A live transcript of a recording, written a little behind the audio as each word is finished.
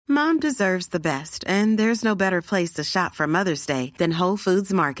Mom deserves the best, and there's no better place to shop for Mother's Day than Whole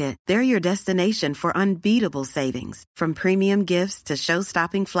Foods Market. They're your destination for unbeatable savings, from premium gifts to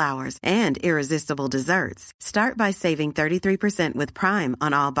show-stopping flowers and irresistible desserts. Start by saving 33% with Prime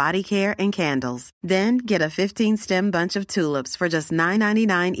on all body care and candles. Then get a 15-stem bunch of tulips for just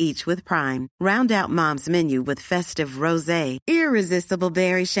 $9.99 each with Prime. Round out Mom's menu with festive rosé, irresistible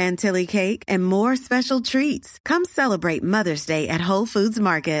berry chantilly cake, and more special treats. Come celebrate Mother's Day at Whole Foods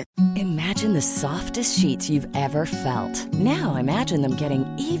Market. Imagine the softest sheets you've ever felt. Now imagine them getting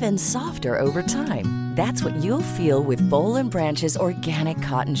even softer over time. That's what you'll feel with Boll & Branch's organic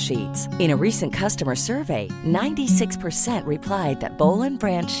cotton sheets. In a recent customer survey, 96% replied that Boll &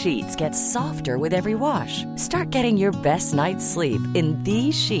 Branch sheets get softer with every wash. Start getting your best night's sleep in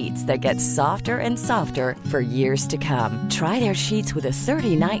these sheets that get softer and softer for years to come. Try their sheets with a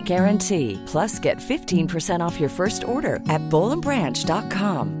 30-night guarantee. Plus, get 15% off your first order at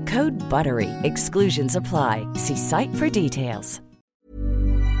bollandbranch.com. Code BUTTERY. Exclusions apply. See site for details.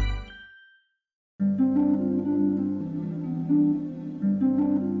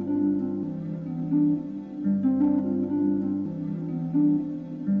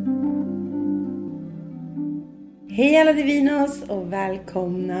 Hej alla Divinos och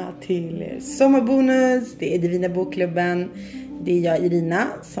välkomna till sommarbonus. Det är Divina Bokklubben. Det är jag Irina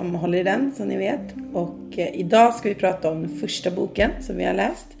som håller i den, som ni vet. Och idag ska vi prata om den första boken som vi har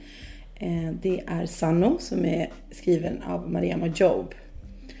läst. Det är Sanno som är skriven av Mariama Job.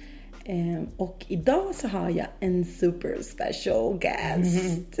 Och idag så har jag en super special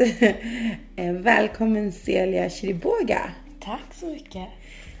guest. Välkommen Celia Chiriboga. Tack så mycket.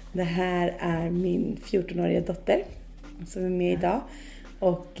 Det här är min 14-åriga dotter som är med idag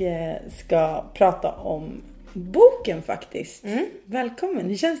och ska prata om boken faktiskt. Välkommen,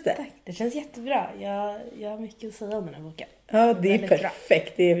 hur känns det? Tack, det känns jättebra. Jag har mycket att säga om den här boken. Ja, det är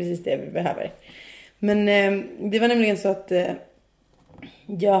perfekt. Det är precis det vi behöver. Men det var nämligen så att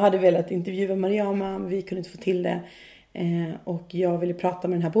jag hade velat intervjua Mariama, men vi kunde inte få till det. Och jag ville prata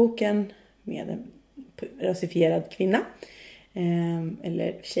med den här boken med en rasifierad kvinna.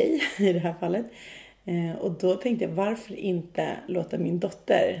 Eller tjej i det här fallet. Och då tänkte jag, varför inte låta min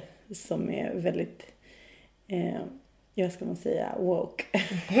dotter, som är väldigt vad ska man säga, woke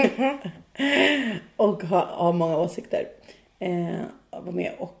och har många åsikter, vara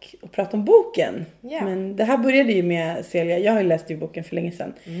med och prata om boken. Yeah. Men det här började ju med Celia. Jag har ju läst ju boken för länge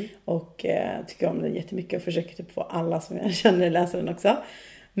sedan och tycker om den jättemycket och försöker typ få alla som jag känner läsa den också.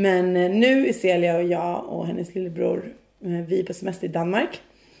 Men nu är Celia och jag och hennes lillebror, vi är på semester i Danmark.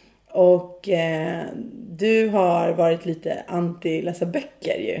 Och du har varit lite anti-läsa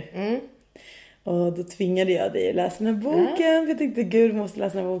böcker ju. Och då tvingade jag dig att läsa den här boken. Jag tänkte, gud, måste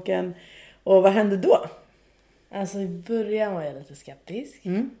läsa den här boken. Och vad hände då? Alltså i början var jag lite skeptisk.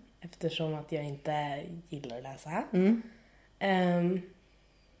 Eftersom att jag inte gillar att läsa.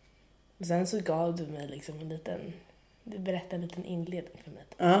 Sen så gav du mig liksom du berättade en liten inledning för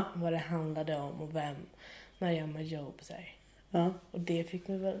mig. Vad det handlade om och vem Mariama Job så här. Och det fick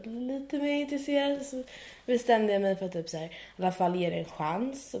mig vara lite mer intresserad. Så bestämde jag mig för att typ så här, i alla fall ge det en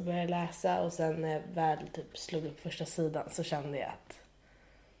chans och börja läsa. Och sen när jag väl typ slog upp första sidan så kände jag att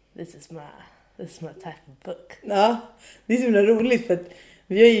this is my type of book. Ja, det är så himla roligt för att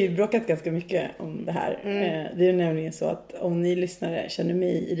vi har ju bråkat ganska mycket om det här. Det är ju nämligen så att om ni lyssnare känner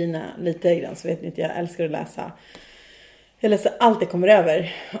mig Irina lite grann så vet ni att jag älskar att läsa. Jag läser allt jag kommer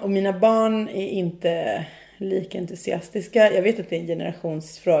över. Och mina barn är inte lika entusiastiska. Jag vet att det är en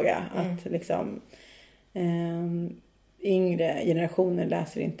generationsfråga. Att liksom yngre generationer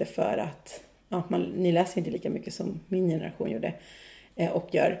läser inte för att ni läser inte lika mycket som min generation gjorde och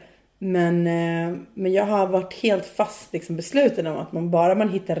gör. Men jag har varit helt fast liksom besluten om att man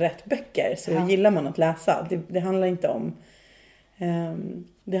hittar rätt böcker så gillar man att läsa. Det handlar inte om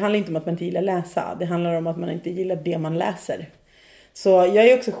att man inte gillar läsa. Det handlar om att man inte gillar det man läser. Så jag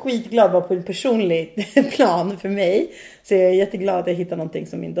är också skitglad bara på en personlig plan för mig. Så jag är jätteglad att jag hittar någonting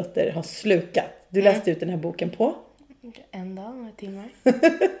som min dotter har slukat. Du läste ut den här boken på? En dag, några timmar.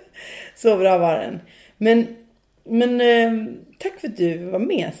 Så bra var den. Men tack för att du var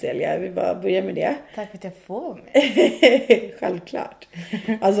med, Celia. Jag vill bara börja med det. Tack för att jag får vara med. Självklart.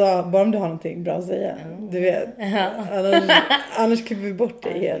 Alltså, bara om du har någonting bra att säga. Du vet. Annars klipper vi bort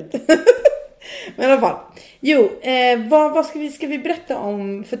det helt. Men i alla fall. Jo, vad ska vi berätta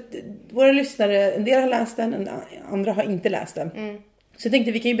om? För våra lyssnare, en del har läst den, andra har inte läst den. Så jag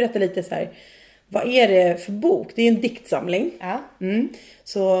tänkte vi kan ju berätta lite så här. Vad är det för bok? Det är en diktsamling. Ja.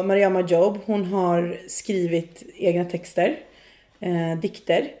 Så Mariama Job, hon har skrivit egna texter,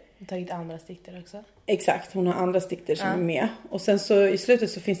 dikter. Hon har tagit andra dikter också. Exakt, hon har andra dikter som är med. Och sen så i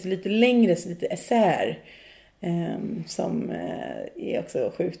slutet så finns det lite längre, så lite essäer. Som är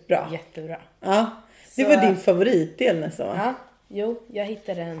också sjukt bra. Jättebra. Ja, det var din favoritdel nästan, va? Ja, jo, jag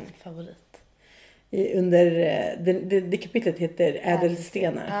hittade en favorit. Under det kapitlet heter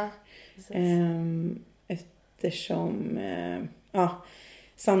Ädelstenar. Ja, precis. Eftersom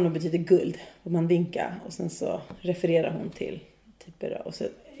Sanno betyder guld och mandinka. Och sen så refererar hon till typer. Och så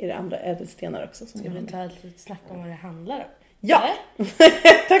är det andra ädelstenar också. Ska vi ta ett litet snack om vad det handlar om? Ja!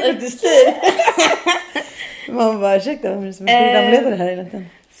 Tack för att du styr. Man bara, ursäkta, vem är det som är programledare här hela tiden?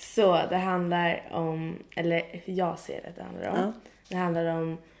 Så det handlar om, eller jag ser att det handlar om. Ja. Det handlar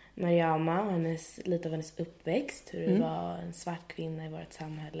om Mariama och lite av hennes uppväxt. Hur det var en svart kvinna i vårt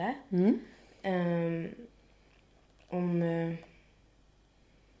samhälle.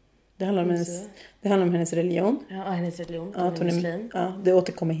 Det handlar om hennes religion. Ja, hennes religion. Ja, hon är muslim. Ja, det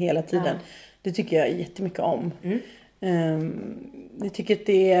återkommer hela tiden. Ja. Det tycker jag jättemycket om. Jag tycker att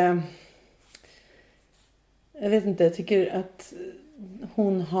det är... Jag vet inte, jag tycker att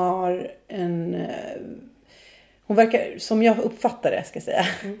hon har en... Hon verkar, som jag uppfattar det, ska jag säga.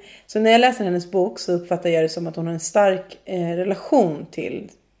 Så när jag läser hennes bok så uppfattar jag det som att hon har en stark relation till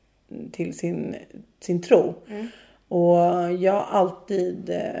sin tro. Och jag har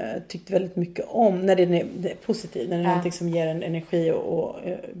alltid tyckt väldigt mycket om när det är positivt. När det är någonting som ger en energi och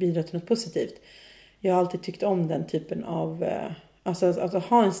bidrar till något positivt. Jag har alltid tyckt om den typen av... Alltså att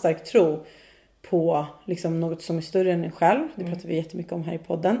ha en stark tro på liksom något som är större än en själv. Det pratar vi jättemycket om här i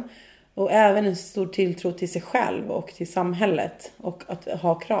podden. Och även en stor tilltro till sig själv och till samhället. Och att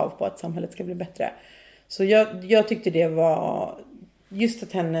ha krav på att samhället ska bli bättre. Så jag tyckte det var just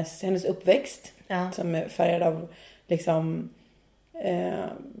att hennes uppväxt. Som är färgad av liksom,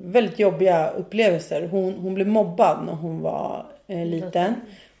 väldigt jobbiga upplevelser. Hon blev mobbad när hon var liten.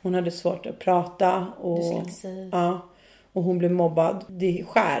 Hon hade svårt att prata. Och hon blev mobbad. Det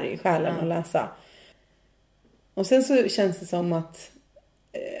skär i själen att läsa. Och sen så känns det som att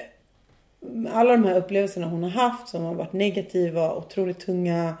alla de här upplevelserna hon har haft som har varit negativa, otroligt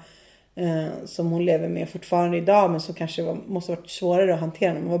tunga, som hon lever med fortfarande idag, men som kanske måste ha varit svårare att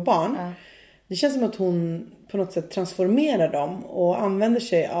hantera när man var barn. Det känns som att hon på något sätt transformerar dem och använder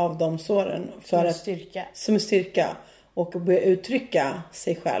sig av de såren som en styrka och börjar uttrycka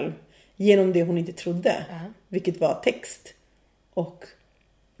sig själv genom det hon inte trodde, vilket var text och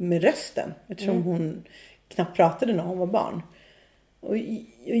med rösten, eftersom hon knappt pratade när hon var barn. Och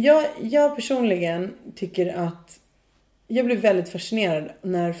jag personligen tycker att jag blir väldigt fascinerad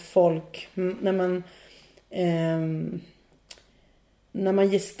när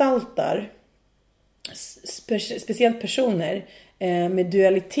man gestaltar speciellt personer med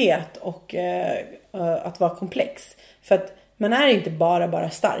dualitet och att vara komplex. För att man är inte bara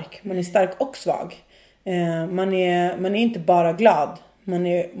stark. Man är stark och svag. Man är inte bara glad.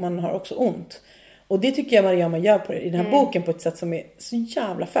 Man har också ont. Och det tycker jag Mariama gör i den här boken på ett sätt som är så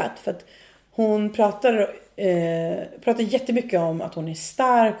jävla fett. För att hon pratar jättemycket om att hon är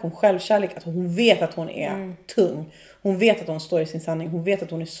stark, hon självkärlek, att hon vet att hon är tung. Hon vet att hon står i sin sanning. Hon vet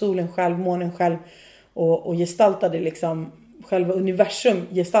att hon är solen själv, månen själv. Och gestaltade liksom, själva universum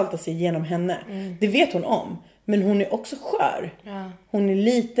gestaltar sig genom henne. Det vet hon om. Men hon är också skör. Hon är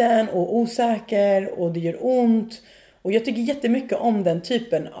liten och osäker och det gör ont. Och jag tycker jättemycket om den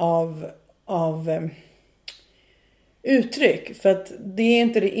typen av uttryck. För att det är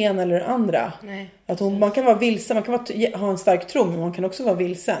inte det ena eller det andra. Nej, att man kan vara vilsen, man kan ha en stark tro, men man kan också vara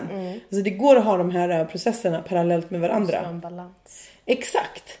vilsen. Alltså det går att ha de här processerna parallellt med varandra. Så en balans.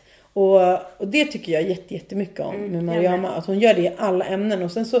 Exakt. Och det tycker jag jättemycket om med Mariama. Att hon gör det i alla ämnen.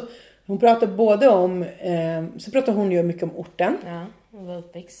 Och sen så hon pratar både om så pratar hon ju mycket om orten. Ja, hon var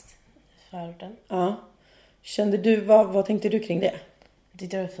uppväxt i förorten. Ja. Kände du, vad tänkte du kring det? Jag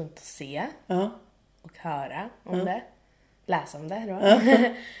tyckte det var fint att se. Ja. Och höra om det. Läsa om det då.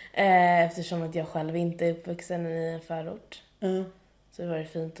 Eftersom att jag själv inte är uppvuxen i en förort. Så var det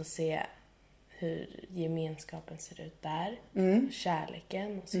fint att se hur gemenskapen ser ut där.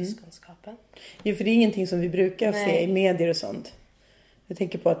 Kärleken och syskonskapen. Jo, för det är ingenting som vi brukar se i medier och sånt. Jag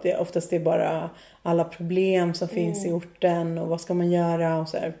tänker på att det oftast är bara alla problem som finns i orten. Och vad ska man göra och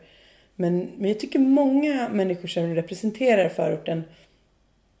så här. Men jag tycker många människor som representerar förorten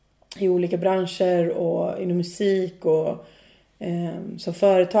i olika branscher och inom musik och som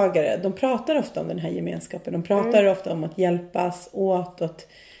företagare, de pratar ofta om den här gemenskapen. De pratar ofta om att hjälpas åt och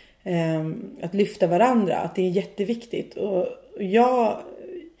att lyfta varandra. Att det är jätteviktigt. Och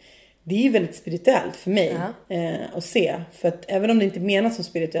det är ju väldigt spirituellt för mig att se. För att även om det inte menas som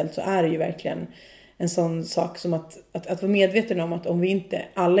spirituellt så är det ju verkligen en sån sak som att vara medveten om att om vi inte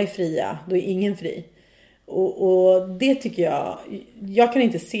alla är fria, då är ingen fri. Och det tycker jag kan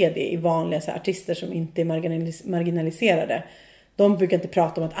inte se det i vanliga så här, artister som inte är marginaliserade. De brukar inte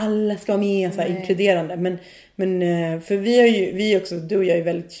prata om att alla ska vara med, så här, inkluderande. Men för vi också, du och jag är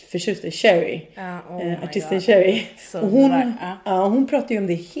väldigt förtjusta i Cherry. Artisten Cherry. Och hon pratar ju om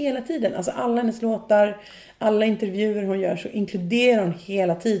det hela tiden. Alltså alla hennes låtar, alla intervjuer hon gör, så inkluderar hon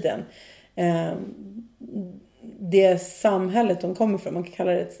hela tiden det samhället hon kommer från. Man kan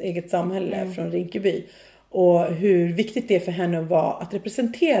kalla det ett eget samhälle från Rinkeby. Och hur viktigt det är för henne att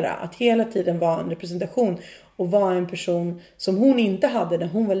representera. Att hela tiden vara en representation. Och vara en person som hon inte hade när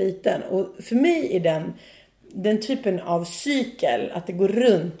hon var liten. Och för mig är den typen av cykel. Att det går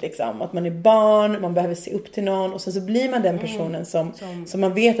runt liksom. Att man är barn, man behöver se upp till någon. Och sen så blir man den personen som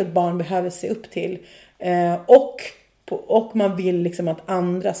man vet att barn behöver se upp till. Och man vill liksom att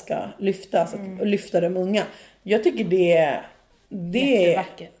andra ska lyftas. Och lyfta de unga. Jag tycker det är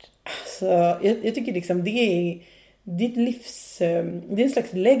jättevackert. Alltså, jag tycker liksom det är ett det är en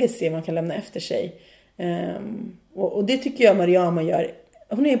slags legacy man kan lämna efter sig. Och det tycker jag Mariama gör.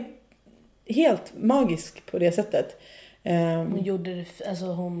 Hon är helt magisk på det sättet. Hon gjorde det, alltså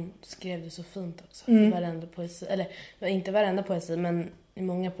hon skrev det så fint också. Varenda poesi, eller inte varenda poesi, men i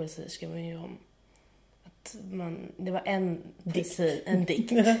många poesier skrev hon ju om att det var en dikt som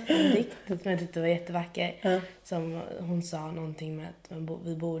jag tyckte var jättevacker. Som hon sa någonting med att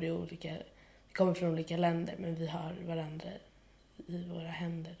vi bor i vi kommer från olika länder, men vi har varandra i våra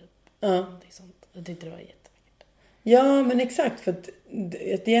händer. Sånt. Jag tyckte det var jättevackert. Ja, men exakt. För att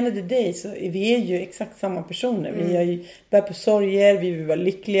the end of the day så vi är ju exakt samma personer. Vi är ju bär på sorger, vi vill vara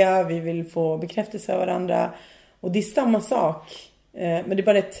lyckliga, vi vill få bekräftelse av varandra. Och det är samma sak. Men det är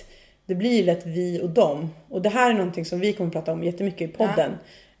bara det blir lätt vi och dem. Och det här är någonting som vi kommer att prata om jättemycket i podden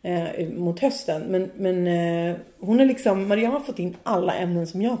mot hösten. Men hon är liksom, Mariama har fått in alla ämnen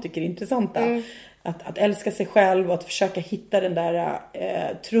som jag tycker är intressanta. Att älska sig själv och att försöka hitta den där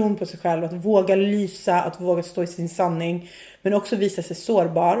tron på sig själv. Att våga lysa, att våga stå i sin sanning. Men också visa sig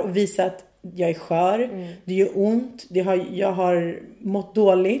sårbar och visa att jag är skör. Det gör ont. Jag har mått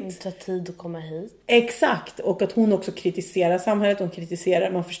dåligt. Det tar tid att komma hit. Exakt. Och att hon också kritiserar samhället. Hon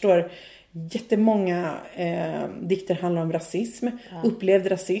kritiserar, man förstår, jättemånga dikter handlar om rasism.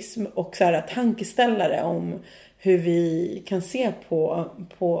 Upplevd rasism. Och så här, tankeställare om hur vi kan se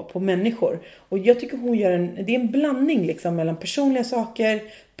på människor. Och jag tycker hon gör det är en blandning liksom mellan personliga saker,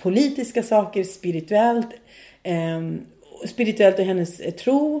 politiska saker, spirituellt och hennes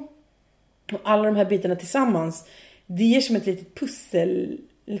tro. Och alla de här bitarna tillsammans, det ger som ett litet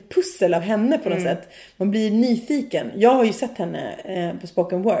pussel av henne på något sätt. Man blir nyfiken. Jag har ju sett henne på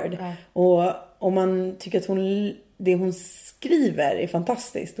spoken word. Och om man tycker att det hon skriver är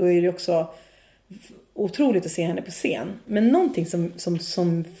fantastiskt, då är det också otroligt att se henne på scen. Men någonting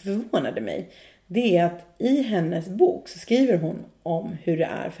som förvånade mig, det är att i hennes bok så skriver hon om hur det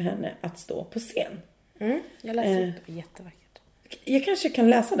är för henne att stå på scen. Jag läser det, det var jättevackert. Jag kanske kan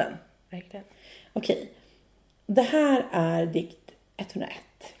läsa den. Verkligen. Okej. Det här är dikt 101.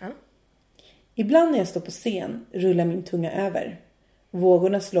 Ibland när jag står på scen rullar min tunga över.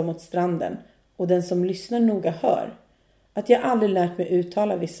 Vågorna slår mot stranden och den som lyssnar noga hör att jag aldrig lärt mig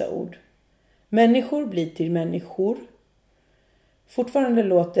uttala vissa ord. Människor blir till människor. Fortfarande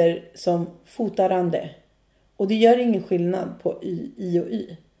låter som fotarande. Och det gör ingen skillnad på i och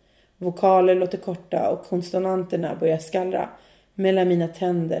y. Vokaler låter korta och konsonanterna börjar skallra mellan mina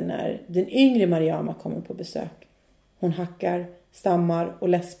tänder när den yngre Mariama kommer på besök. Hon hackar, stammar och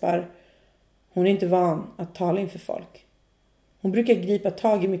läspar. Hon är inte van att tala inför folk. Hon brukar gripa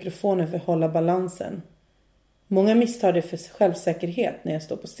tag i mikrofonen för att hålla balansen. Många misstar det för självsäkerhet när jag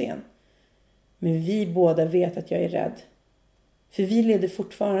står på scen. Men vi båda vet att jag är rädd. För vi leder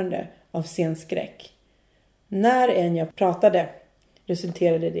fortfarande av scenskräck. När än jag pratade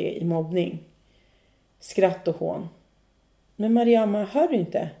resulterade det i mobbning. Skratt och hån. Men Mariama, hör du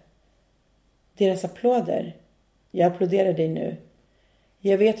inte? Deras applåder. Jag applåderar dig nu.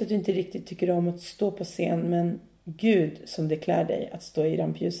 Jag vet att du inte riktigt tycker om att stå på scen, men Gud som det klär dig att stå i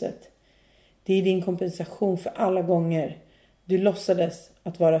rampljuset. Det är din kompensation för alla gånger du låtsades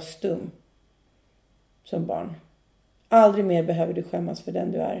att vara stum som barn. Aldrig mer behöver du skämmas för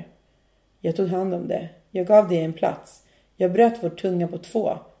den du är. Jag tog hand om det. Jag gav dig en plats. Jag bröt vår tunga på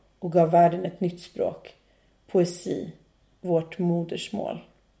 2 och gav världen ett nytt språk. Poesi. Vårt modersmål.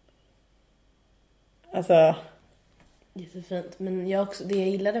 Alltså... Jättefint. Men det jag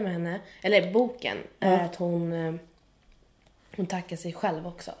gillade med henne, eller boken, är att hon tackar sig själv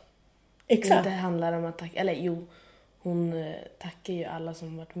också. Exakt. Det handlar om att tacka, hon tackar ju alla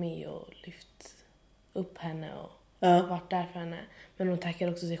som varit med och lyft upp henne och varit där för henne. Men hon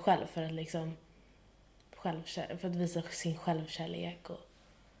tackar också sig själv för att liksom för att visa sin självkärlek och...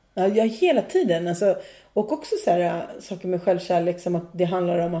 Ja, hela tiden. Alltså, och också så här, saker med självkärlek som att det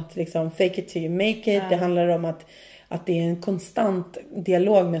handlar om att liksom fake it till you make it. Det handlar om att det är en konstant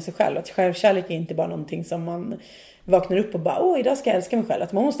dialog med sig själv. Att självkärlek är inte bara någonting som man vaknar upp och bara, idag ska jag älska mig själv.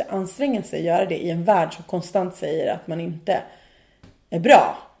 Att man måste anstränga sig och göra det i en värld som konstant säger att man inte är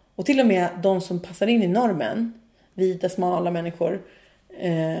bra. Och till och med de som passar in i normen, vita, smala människor,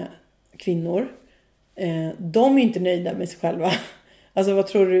 kvinnor, de är inte nöjda med sig själva. Alltså vad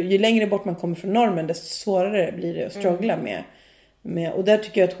tror du, ju längre bort man kommer från normen desto svårare blir det att struggla med. Och där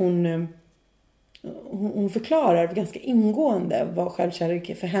tycker jag att hon förklarar ganska ingående vad självkärlek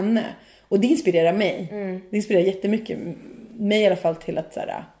är för henne. Och det inspirerar mig. Det inspirerar jättemycket mig i alla fall till att,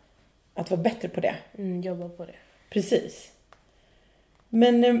 att vara bättre på det. Jobba på det. Precis.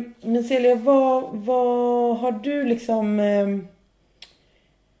 Men Celia, vad har du liksom...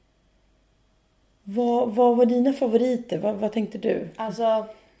 Vad var dina favoriter? Vad tänkte du? Alltså,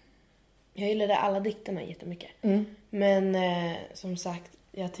 jag gillade alla dikterna jättemycket. Men som sagt,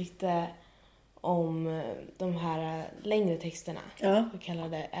 jag tyckte om de här längre texterna. Så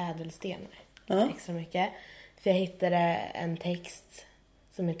kallade ädelstenar. Extra mycket. För jag hittade en text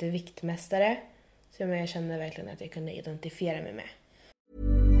som heter Viktmästare. Så jag kände verkligen att jag kunde identifiera mig med.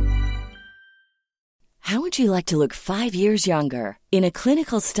 How would you like to look 5 years younger? In a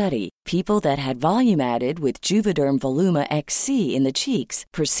clinical study, people that had volume added with Juvederm Voluma XC in the cheeks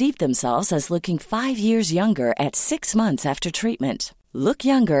perceived themselves as looking 5 years younger at 6 months after treatment. Look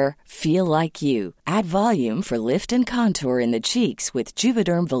younger, feel like you. Add volume for lift and contour in the cheeks with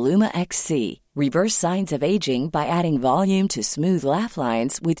Juvederm Voluma XC. Reverse signs of aging by adding volume to smooth laugh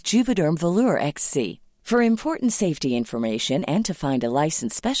lines with Juvederm Volure XC. For important safety information and to find a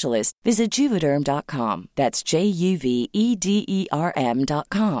licensed specialist, visit Juvederm.com. That's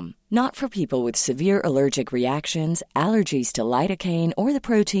JUVEDERM.com. Not for people with severe allergic reactions, allergies to lidocaine, or the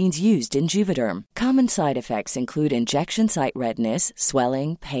proteins used in Juvederm. Common side effects include injection site redness,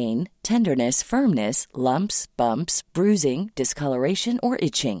 swelling, pain, tenderness, firmness, lumps, bumps, bruising, discoloration, or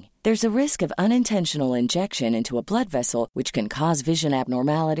itching. There's a risk of unintentional injection into a blood vessel, which can cause vision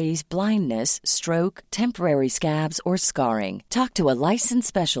abnormalities, blindness, stroke, temporary scabs, or scarring. Talk to a licensed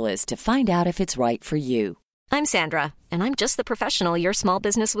specialist to find out if it's right for you. I'm Sandra, and I'm just the professional your small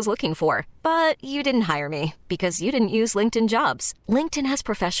business was looking for. But you didn't hire me because you didn't use LinkedIn Jobs. LinkedIn has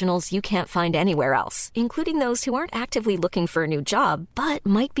professionals you can't find anywhere else, including those who aren't actively looking for a new job, but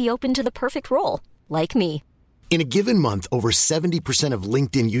might be open to the perfect role, like me. In a given month, over 70% of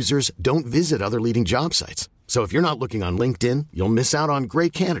LinkedIn users don't visit other leading job sites. So if you're not looking on LinkedIn, you'll miss out on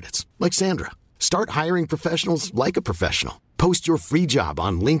great candidates like Sandra. Start hiring professionals like a professional. Post your free job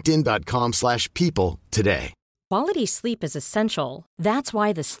on linkedin.com/people today. Quality sleep is essential. That's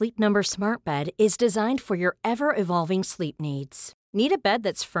why the Sleep Number Smart Bed is designed for your ever-evolving sleep needs. Need a bed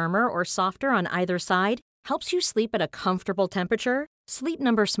that's firmer or softer on either side? Helps you sleep at a comfortable temperature? Sleep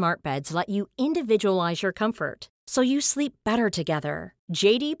Number Smart Beds let you individualize your comfort, so you sleep better together.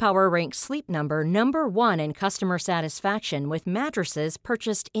 JD Power ranks Sleep Number #1 in customer satisfaction with mattresses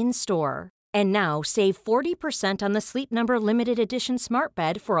purchased in-store. And now save 40% on the Sleep Number Limited Edition Smart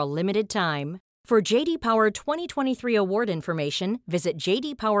Bed for a limited time. For JD Power 2023 award information, visit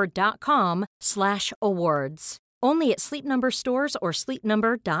jdpower.com/awards. Only at Sleep Number stores or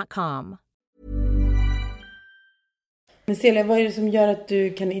sleepnumber.com. Men Celia, vad är det som gör att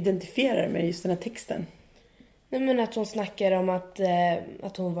du kan identifiera dig med just den här texten? Nej, men att hon snackar om att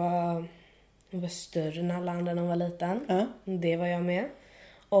hon var större än alla andra när hon var liten. Det var jag med.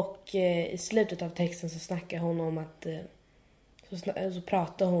 Och i slutet av texten så snackar hon om att så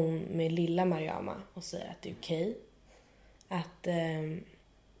pratar hon med lilla Mariama och säger att det är okej. Att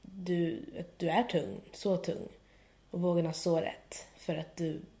du är tung, så tung. Och vågarna så rätt. För att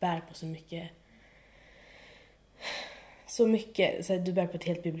du bär på så mycket. Så du bär på ett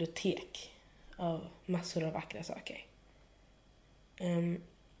helt bibliotek av massor av vackra saker.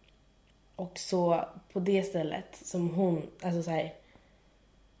 Och så på det stället som hon, alltså så här,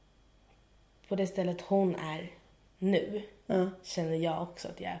 på det stället hon är nu känner jag också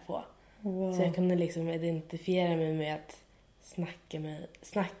att jag är på. Wow. Så jag kunde liksom identifiera mig med att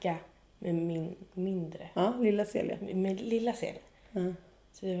snacka med min mindre. Ja, lilla Celia. Med lilla Celia.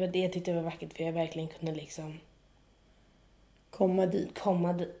 Så det var det jag tyckte var vackert, för jag verkligen kunde liksom komma dit.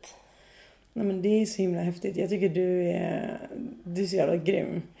 Nej, men det är så himla häftigt. Jag tycker du är så jävla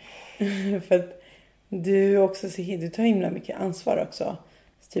grym. För att du tar himla mycket ansvar också.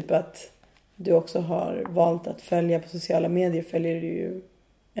 Typ att du också har valt att följa på sociala medier. Följer du ju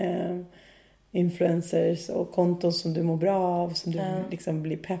influencers och konton som du mår bra av, som du liksom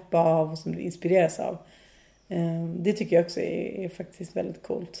blir pepp av och som du inspireras av. Det tycker jag också är faktiskt väldigt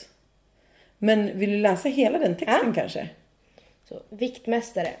coolt. Men vill du läsa hela den texten kanske? Så,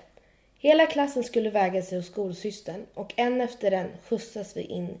 viktmästare. Hela klassen skulle väga sig hos skolsystern och en efter en skjutsas vi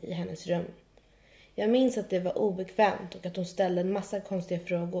in i hennes rum. Jag minns att det var obekvämt och att hon ställde en massa konstiga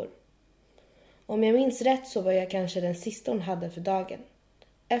frågor. Om jag minns rätt så var jag kanske den sista hon hade för dagen.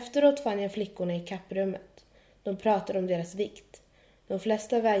 Efteråt fann jag flickorna i kapprummet. De pratade om deras vikt. De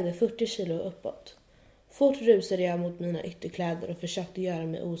flesta vägde 40 kilo uppåt. Fort rusade jag mot mina ytterkläder och försökte göra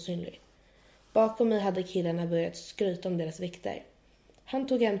mig osynlig. Bakom mig hade killarna börjat skryta om deras vikter. Han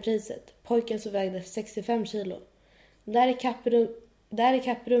tog hem priset, pojken som vägde 65 kilo. Där i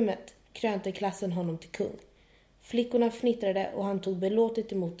kapprummet krönte klassen honom till kung. Flickorna fnittrade och han tog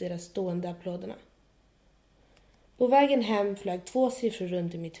belåtet emot deras stående applåderna. På vägen hem flög 2 siffror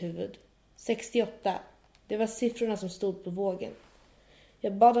runt i mitt huvud. 68. Det var siffrorna som stod på vågen.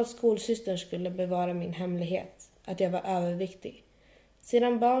 Jag bad att skolsystern skulle bevara min hemlighet, att jag var överviktig.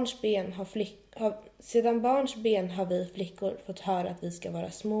 Sedan barns ben har vi flickor fått höra att vi ska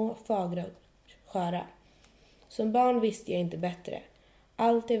vara små, fagra och sköra. Som barn visste jag inte bättre.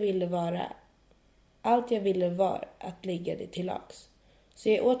 Allt jag ville var att ligga det till lags. Så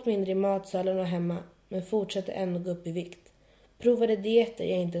jag åt mindre i matsalen och hemma, men fortsatte ändå gå upp i vikt. Provade dieter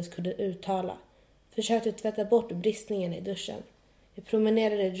jag inte ens kunde uttala. Försökte tvätta bort bristningen i duschen. Jag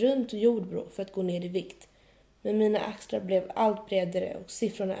promenerade runt Jordbro för att gå ner i vikt. Men mina axlar blev allt bredare och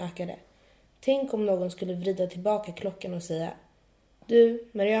siffrorna ökade. Tänk om någon skulle vrida tillbaka klockan och säga: Du,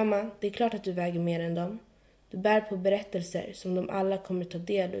 Mariama, det är klart att du väger mer än dem. Du bär på berättelser som de alla kommer ta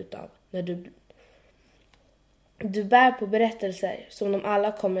del utav när Du bär på berättelser som de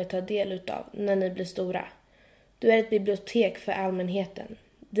alla kommer ta del utav när ni blir stora. Du är ett bibliotek för allmänheten.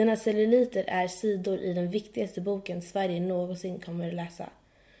 Dina celluliter är sidor i den viktigaste boken Sverige någonsin kommer att läsa.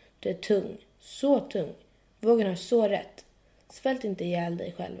 Du är tung, så tung. Vågen har så rätt. Svält inte ihjäl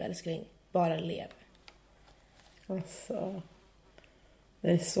dig själv, älskling. Bara lev. Alltså,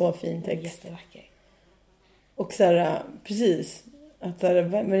 det är så fin text. Jättevacker. Och så här, precis. Att så här,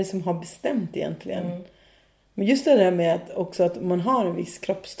 vem är det som har bestämt egentligen? Men just det där med att också att man har en viss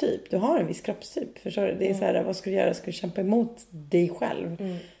kroppstyp. Du har en viss kroppstyp. Förstår du? Det är så här, vad ska du göra? Ska du kämpa emot dig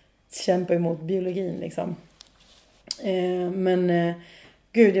själv? Kämpa emot biologin liksom. Men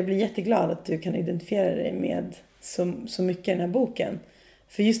gud, jag blir jätteglad att du kan identifiera dig med så mycket i den här boken.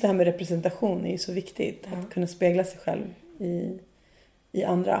 För just det här med representation är ju så viktigt. Att kunna spegla sig själv i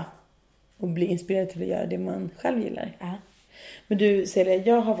andra. Och bli inspirerad till att göra det man själv gillar. Men du, Celia,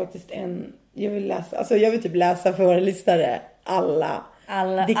 jag har faktiskt jag vill läsa, alltså jag vill typ läsa för våra lyssnare alla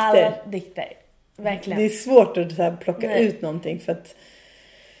dikter. Alla dikter, verkligen. Det är svårt att så här plocka ut någonting för att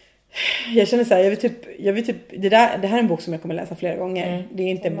jag känner så här, jag vill typ det här är en bok som jag kommer läsa flera gånger. Det är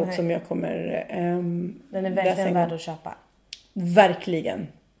inte en bok som jag kommer den är verkligen värd att köpa. Verkligen.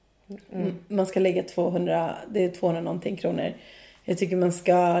 Man ska lägga 200 någonting kronor. Jag tycker man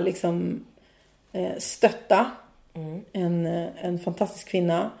ska liksom stötta en fantastisk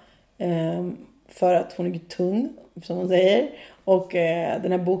kvinna för att hon är tung, som hon säger, och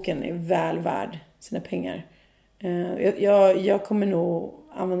den här boken är väl värd sina pengar. Jag kommer nog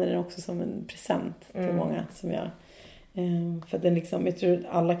använda den också som en present till många som jag för att den liksom, jag tror att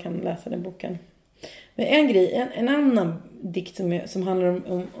alla kan läsa den boken. Men en annan dikt som handlar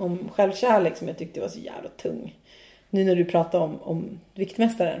om självkärlek som jag tyckte var så jävla tung. Nu när du pratade om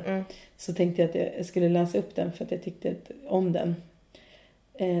viktmästaren så tänkte jag att jag skulle läsa upp den för att jag tyckte om den.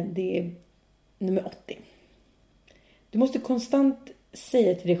 Det är nummer 80. Du måste konstant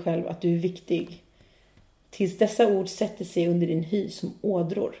säga till dig själv att du är viktig. Tills dessa ord sätter sig under din hy som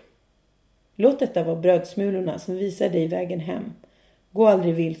ådror. Låt detta vara brödsmulorna som visar dig vägen hem. Gå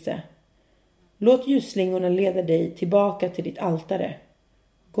aldrig vilse. Låt ljusslingorna leda dig tillbaka till ditt altare.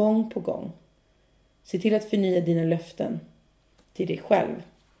 Gång på gång. Se till att förnya dina löften till dig själv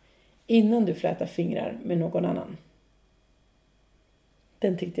innan du flätar fingrar med någon annan.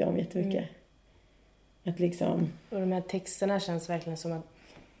 Den tyckte jag om jättemycket. Att liksom... Och de här texterna känns verkligen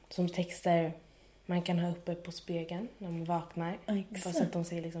som texter man kan ha uppe på spegeln när man vaknar. Fast att de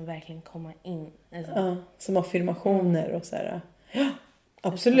ska liksom verkligen komma in. Alltså. Ja, som affirmationer och så här. Ja,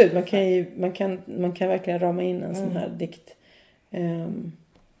 absolut, man kan verkligen rama in en sån här dikt.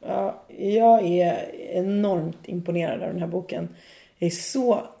 Ja, jag är enormt imponerad av den här boken. Jag är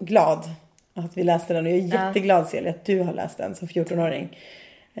så glad att vi läste den. Och jag är jätteglad, Celia, att du har läst den som 14-åring.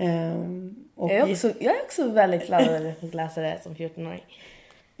 Jag är också väldigt glad att jag fick läsa det som 14-åring.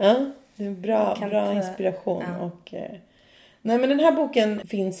 Ja, det är bra inspiration. Och Nej, men den här boken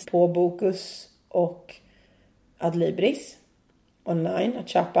finns på Bokus och Adlibris online att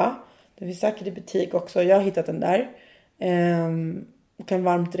köpa. Det finns säkert i butik också. Jag har hittat den där. Och kan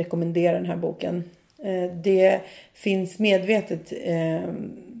varmt rekommendera den här boken. Det finns medvetet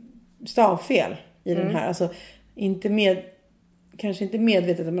stavfel i den här. Alltså kanske inte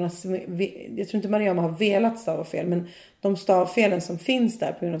medvetet att jag tror inte Mariama har velat stava fel, men de stavfelen som finns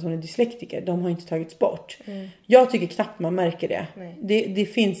där på grund av att hon är dyslektiker, de har inte tagits bort. Jag tycker knappt man märker det. Det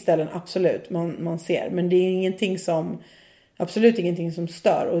finns ställen absolut man ser, men det är absolut ingenting som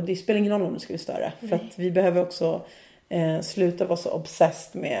stör, och det spelar ingen roll om det skulle störa, för att vi behöver också sluta vara så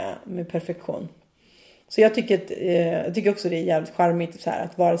obsessed med perfektion. Så jag tycker också det är jävligt charmigt så här,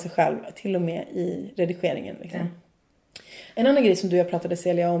 att vara sig själv till och med i redigeringen liksom. En annan grej som du och jag pratade,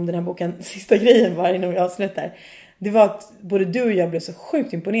 Celia, om den här boken, sista grejen var innan vi avslutar. Det var att både du och jag blev så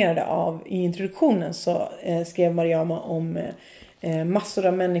sjukt imponerade av, i introduktionen så skrev Mariama om massor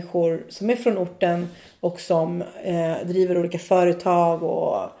av människor som är från orten och som driver olika företag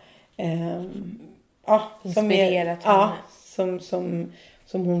och inspirerat henne.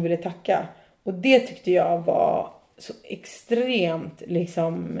 Som hon ville tacka. Och det tyckte jag var så extremt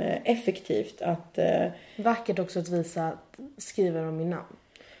liksom effektivt att vackert också att skriva dem i namn.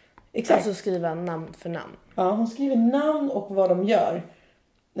 Exakt. Alltså skriva namn för namn. Ja, hon skriver namn och vad de gör.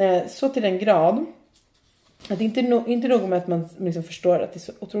 Så till den grad att det inte nog med att man liksom förstår att det är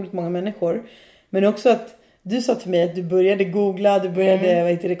så otroligt många människor, men också att du sa till mig att du började googla, du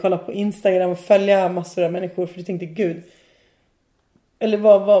började kolla på Instagram och följa massor av människor, för du tänkte gud. Eller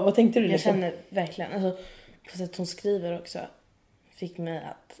vad tänkte du? Jag känner verkligen, alltså, för att hon skriver också fick mig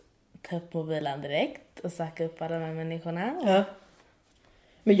att ta upp mobilen direkt och söka upp alla de här människorna. Ja.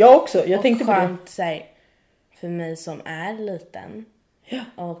 Men jag också, jag tänkte på det. Och skönt för mig som är liten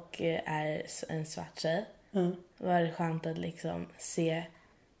och är en svart tjej. Var det skönt att liksom se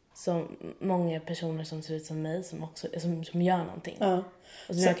så många personer som ser ut som mig som också som gör någonting.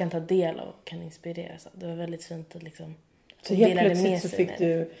 Och som jag kan ta del av och kan inspireras av. Det var väldigt fint att liksom. Så helt plötsligt så fick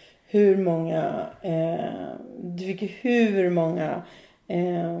du hur många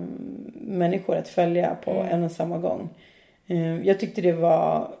människor att följa på en och samma gång. Jag tyckte det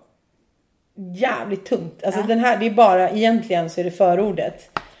var jävligt tungt. Alltså den här, det är bara, egentligen så är det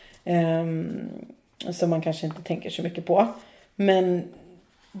förordet som man kanske inte tänker så mycket på. Men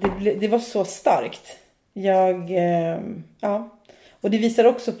det var så starkt. Och det visar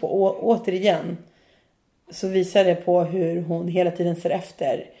också på, återigen så visar det på hur hon hela tiden ser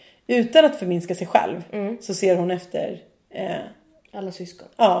efter, utan att förminska sig själv, så ser hon efter alla syskon.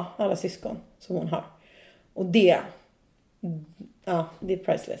 Ja, alla syskon som hon har. Och det är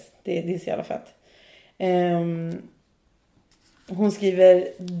priceless. Det är så jävla fett. Hon skriver: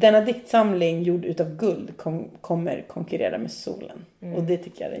 denna diktsamling gjord utav guld kommer konkurrera med solen. Och det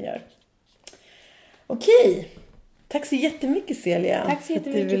tycker jag den gör. Okej. Tack så jättemycket, Celia. Tack så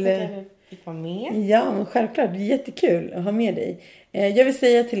jättemycket för att jag fick vara med. Ja, men självklart. Det är jättekul att ha med dig. Jag vill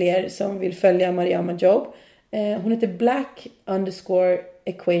säga till er som vill följa Mariama Jobe. Hon heter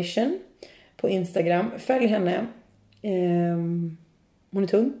Black_Equation på Instagram. Följ henne. Hon är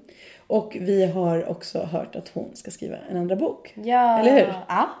tung. Och vi har också hört att hon ska skriva en andra bok. Ja. Eller hur?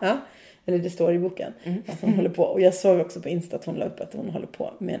 Ja. Eller det står i boken att hon håller på. Och jag såg också på Insta att hon la upp att hon håller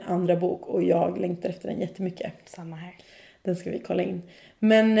på med en andra bok. Och jag längtar efter den jättemycket. Samma här. Den ska vi kolla in.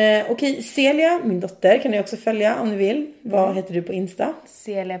 Men okej, Celia, min dotter, kan ni också följa om ni vill. Vad heter du på Insta?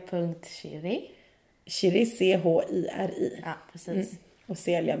 Celia.Chiri. Chiri, C-H-I-R-I. Ja, precis. Och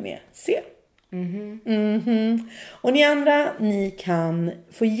Celia med C. Och ni andra, ni kan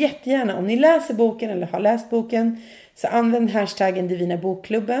få jättegärna, om ni läser boken eller har läst boken, så använd hashtaggen Divina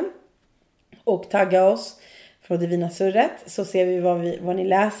Bokklubben och tagga oss från Divina Surret, så ser vi vad ni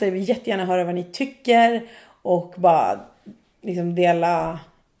läser. Vi vill jättegärna höra vad ni tycker och bara liksom dela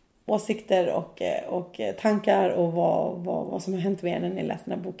åsikter och tankar och vad som har hänt med er när ni läst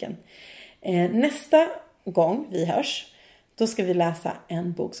den här boken. Nästa gång vi hörs, då ska vi läsa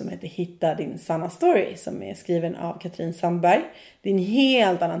en bok som heter Hitta din sanna story, som är skriven av Katrin Sandberg. Det är en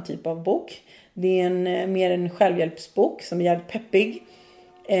helt annan typ av bok. Det är mer en självhjälpsbok som är jävligt peppig.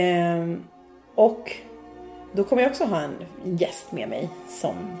 Och då kommer jag också ha en gäst med mig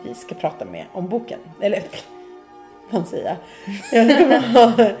som vi ska prata med om boken. Eller, vad säger jag?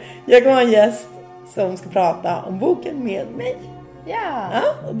 Jag kommer ha en gäst som ska prata om boken med mig. Ja.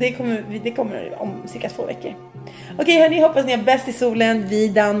 Och det kommer om cirka 2 veckor. Okej, hörni, hoppas ni är bäst i solen. Vi i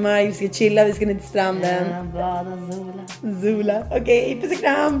Danmark, vi ska chilla, vi ska ner till stranden. Ja, bada, Zula. Okej, puss och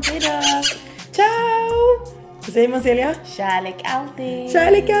kram. Hejdå. Ciao. Vad säger man, Celia? Kärlek alltid.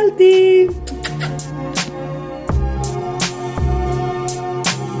 Kärlek alltid.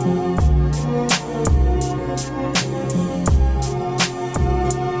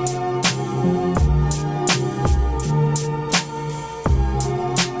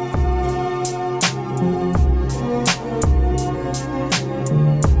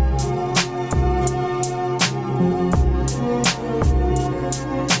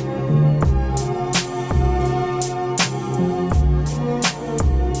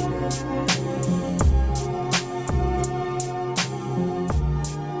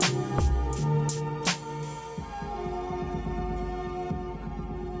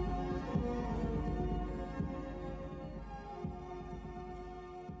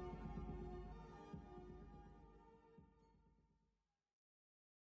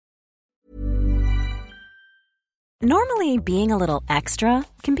 Normally, being a little extra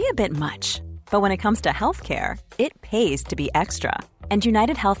can be a bit much, but when it comes to healthcare, it pays to be extra. And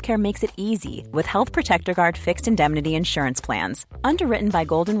United Healthcare makes it easy with Health Protector Guard fixed indemnity insurance plans. Underwritten by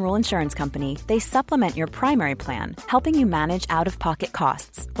Golden Rule Insurance Company, they supplement your primary plan, helping you manage out-of-pocket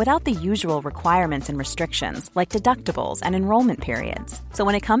costs without the usual requirements and restrictions like deductibles and enrollment periods. So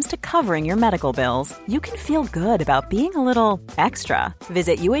when it comes to covering your medical bills, you can feel good about being a little extra.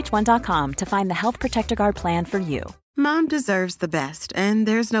 Visit uh1.com to find the Health Protector Guard plan for you. Mom deserves the best, and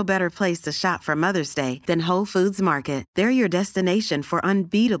there's no better place to shop for Mother's Day than Whole Foods Market. They're your destination for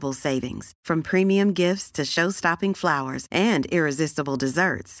unbeatable savings, from premium gifts to show-stopping flowers and irresistible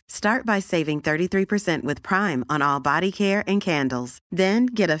desserts. Start by saving 33% with Prime on all body care and candles. Then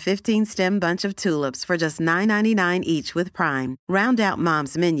get a 15-stem bunch of tulips for just $9.99 each with Prime. Round out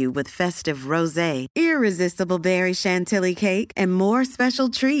Mom's menu with festive rosé, irresistible berry chantilly cake, and more special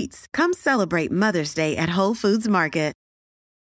treats. Come celebrate Mother's Day at Whole Foods Market.